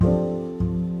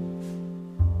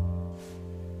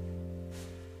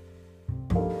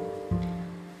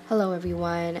Hello,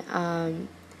 everyone.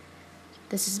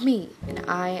 This is me, and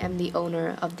I am the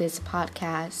owner of this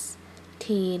podcast,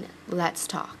 Teen Let's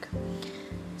Talk.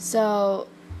 So,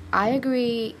 I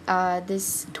agree,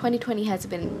 this 2020 has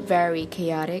been very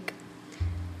chaotic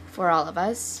for all of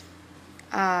us.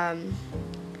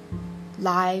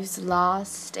 Lives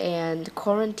lost, and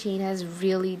quarantine has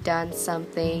really done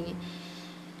something.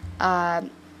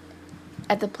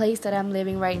 At the place that I'm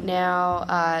living right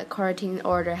now, quarantine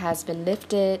order has been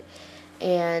lifted,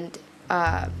 and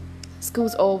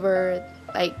school's over.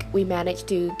 We managed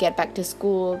to get back to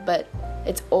school, but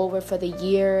it's over for the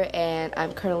year, and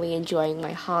I'm currently enjoying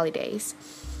my holidays.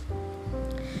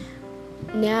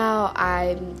 Now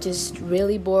I'm just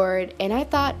really bored, and I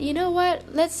thought, you know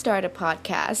what? Let's start a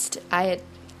podcast. I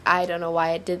don't know why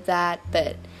I did that,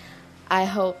 but I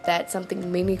hope that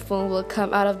something meaningful will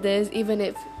come out of this, even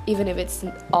if it's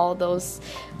all those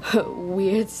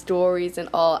weird stories and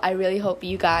all. I really hope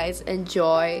you guys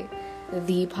enjoy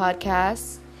the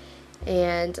podcast.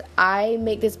 And I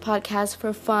make this podcast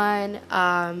for fun.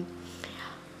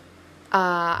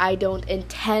 I don't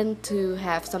intend to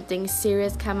have something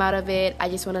serious come out of it. I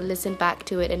just want to listen back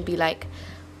to it and be like,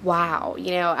 wow.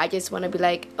 I just want to be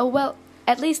like, oh, well,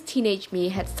 at least teenage me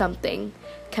had something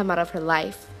come out of her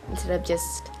life instead of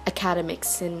just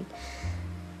academics and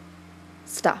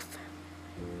stuff.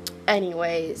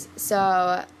 Anyways,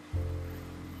 so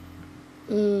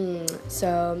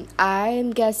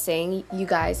I'm guessing you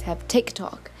guys have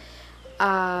TikTok.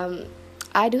 I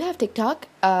do have TikTok.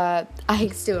 I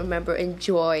still remember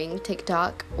enjoying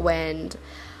TikTok when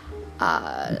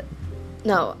I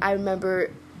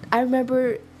remember I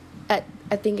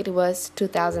think it was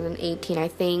 2018. I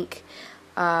think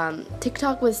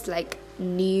TikTok was like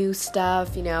new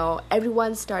stuff,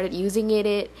 everyone started using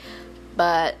it,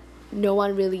 but no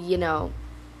one really,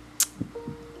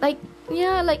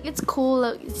 it's cool,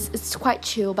 it's quite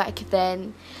chill back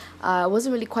then. It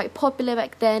wasn't really quite popular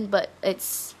back then, but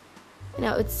it's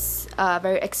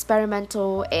very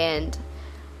experimental, and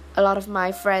a lot of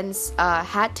my friends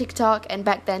had TikTok, and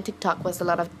back then TikTok was a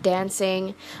lot of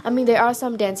dancing. I mean, there are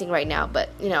some dancing right now, but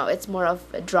it's more of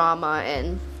a drama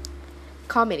and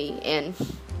comedy, and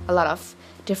a lot of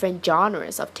different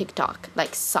genres of TikTok,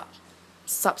 like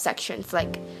subsections.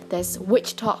 Like there's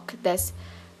witch talk, there's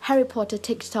Harry Potter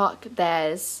TikTok,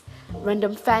 there's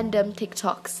random fandom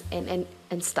TikToks and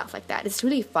stuff like that. It's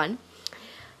really fun.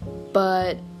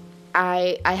 But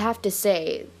I have to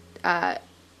say, oh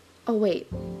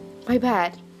wait, my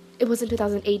bad. It wasn't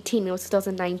 2018, it was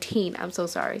 2019. I'm so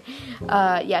sorry.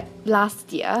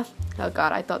 Last year. Oh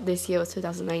god, I thought this year was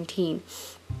 2019.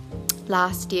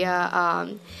 Last year,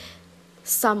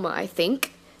 summer, I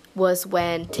think, was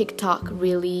when TikTok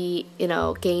really,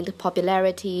 gained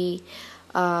popularity.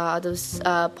 Those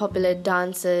popular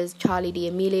dancers, Charli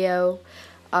D'Amelio,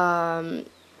 a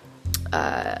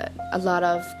lot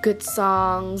of good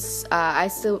songs.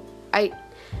 Back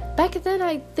then,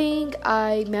 I think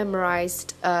I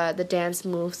memorized the dance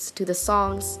moves to the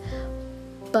songs,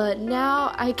 but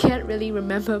now I can't really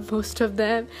remember most of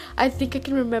them. I think I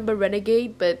can remember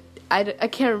Renegade, but I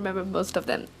can't remember most of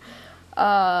them.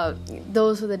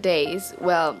 Those were the days.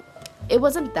 Well, it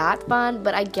wasn't that fun,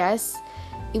 but I guess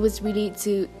it was really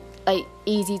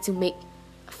easy to make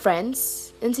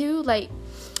friends into,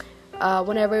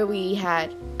 whenever we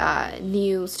had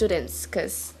new students,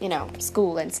 because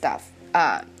school and stuff,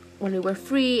 when we were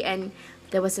free and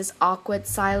there was this awkward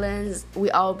silence,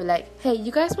 we all be like, hey,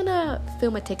 you guys wanna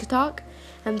film a TikTok?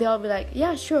 And they all be like,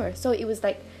 yeah, sure. So it was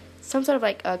like some sort of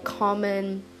like a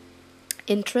common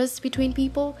interest between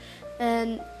people,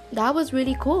 and that was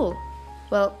really cool.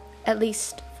 Well, at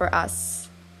least for us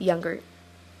younger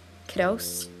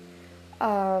kiddos.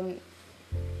 And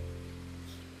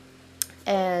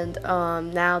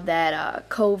now that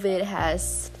COVID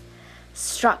has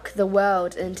struck the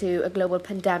world into a global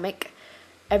pandemic,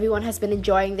 everyone has been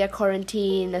enjoying their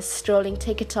quarantine, strolling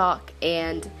TikTok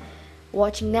and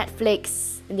watching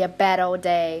Netflix in their bed all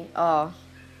day. Oh,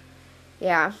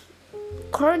 yeah.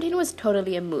 Quarantine was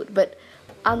totally a mood, but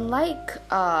unlike,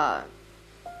 I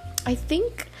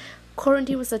think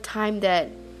quarantine was a time that,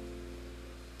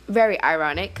 very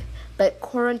ironic, but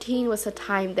quarantine was a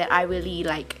time that I really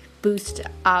boost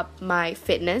up my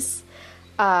fitness.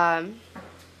 My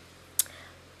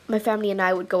family and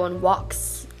I would go on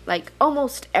walks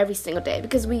almost every single day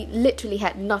because we literally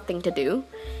had nothing to do,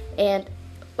 and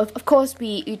of course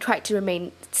we tried to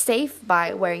remain safe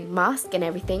by wearing masks and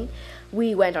everything.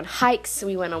 We went on hikes,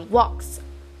 we went on walks.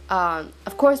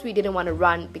 Of course we didn't want to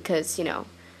run because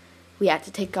we had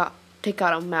to take out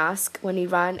our mask when we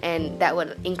run, and that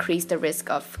would increase the risk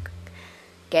of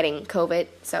getting COVID.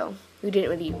 So we didn't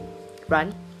really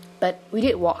run, but we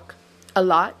did walk a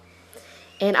lot.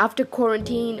 And after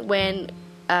quarantine, when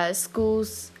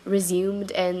schools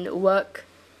resumed and work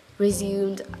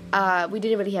resumed, we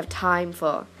didn't really have time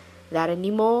for that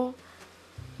anymore.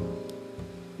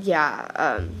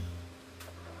 Yeah.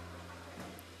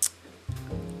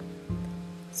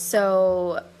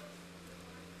 So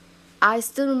I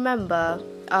still remember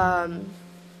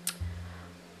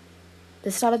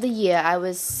the start of the year. I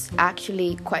was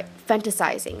actually quite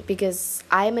fantasizing because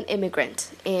I am an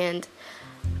immigrant, and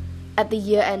at the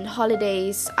year-end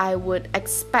holidays, I would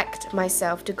expect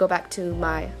myself to go back to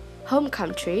my home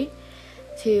country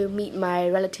to meet my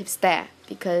relatives there,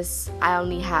 because I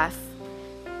only have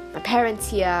my parents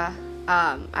here.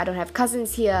 I don't have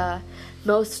cousins here.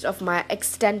 Most of my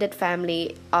extended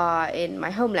family are in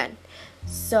my homeland.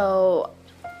 So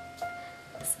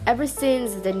ever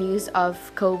since the news of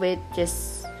COVID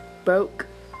just broke,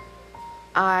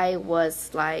 I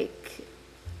was like,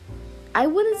 I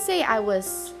wouldn't say I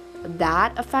was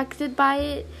that affected by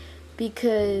it,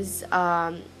 because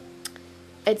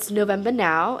it's November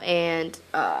now, and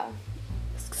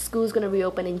school's gonna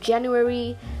reopen in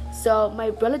January. So my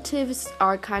relatives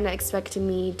are kind of expecting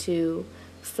me to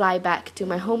fly back to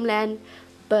my homeland,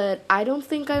 but I don't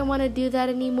think I want to do that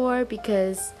anymore,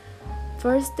 because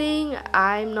first thing,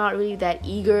 I'm not really that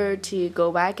eager to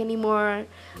go back anymore.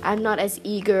 I'm not as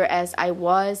eager as I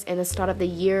was in the start of the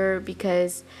year,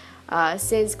 because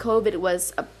since COVID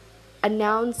was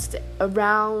announced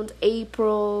around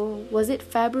April, was it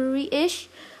February-ish?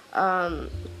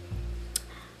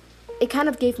 It kind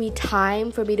of gave me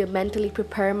time for me to mentally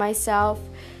prepare myself.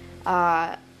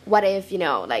 What if,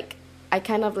 I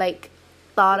kind of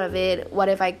thought of it, what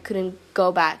if I couldn't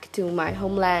go back to my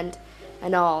homeland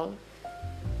and all?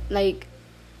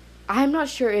 I'm not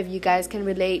sure if you guys can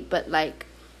relate, but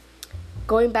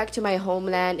going back to my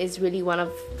homeland is really one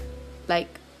of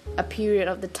a period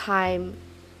of the time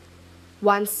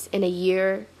once in a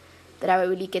year that I would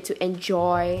really get to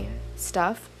enjoy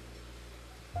stuff.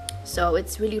 So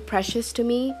it's really precious to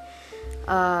me.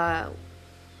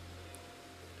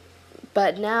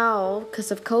 But now,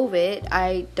 because of COVID,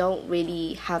 I don't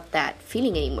really have that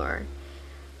feeling anymore.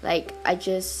 I'm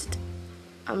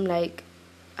like,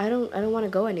 I don't want to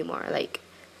go anymore.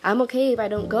 I'm okay if I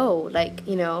don't go.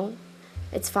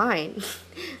 It's fine.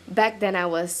 Back then I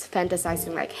was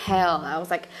fantasizing like hell. I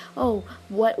was like, oh,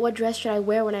 what dress should I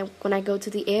wear when I go to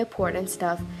the airport and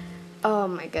stuff? Oh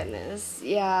my goodness.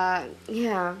 Yeah.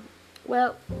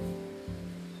 Well,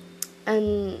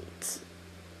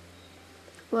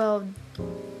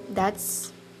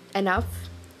 that's enough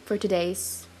for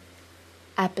today's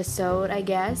episode, I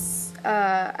guess.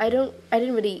 I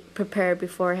didn't really prepare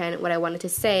beforehand what I wanted to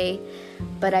say,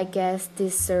 but I guess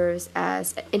this serves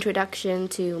as an introduction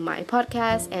to my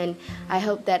podcast, and I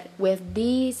hope that with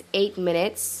these 8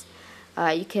 minutes,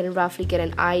 you can roughly get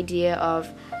an idea of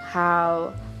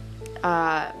how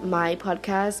my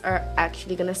podcasts are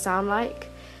actually gonna sound like.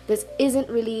 This isn't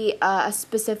really a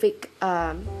specific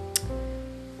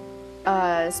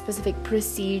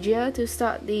procedure to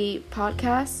start the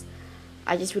podcast.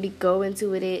 I just really go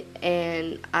into it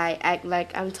and I act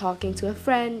like I'm talking to a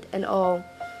friend and all.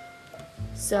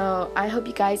 So I hope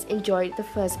you guys enjoyed the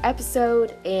first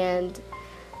episode, and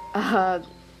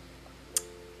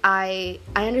I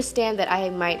understand that I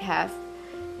might have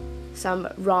some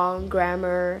wrong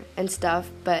grammar and stuff,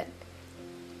 but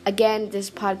again, this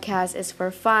podcast is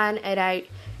for fun, and I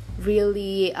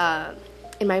really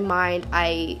in my mind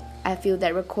I feel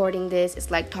that recording this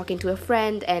is like talking to a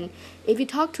friend, and if you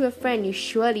talk to a friend, you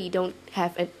surely don't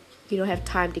have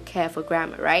time to care for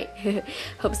grammar, right?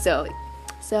 Hope so.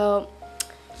 So,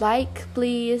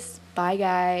 please. Bye,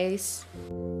 guys.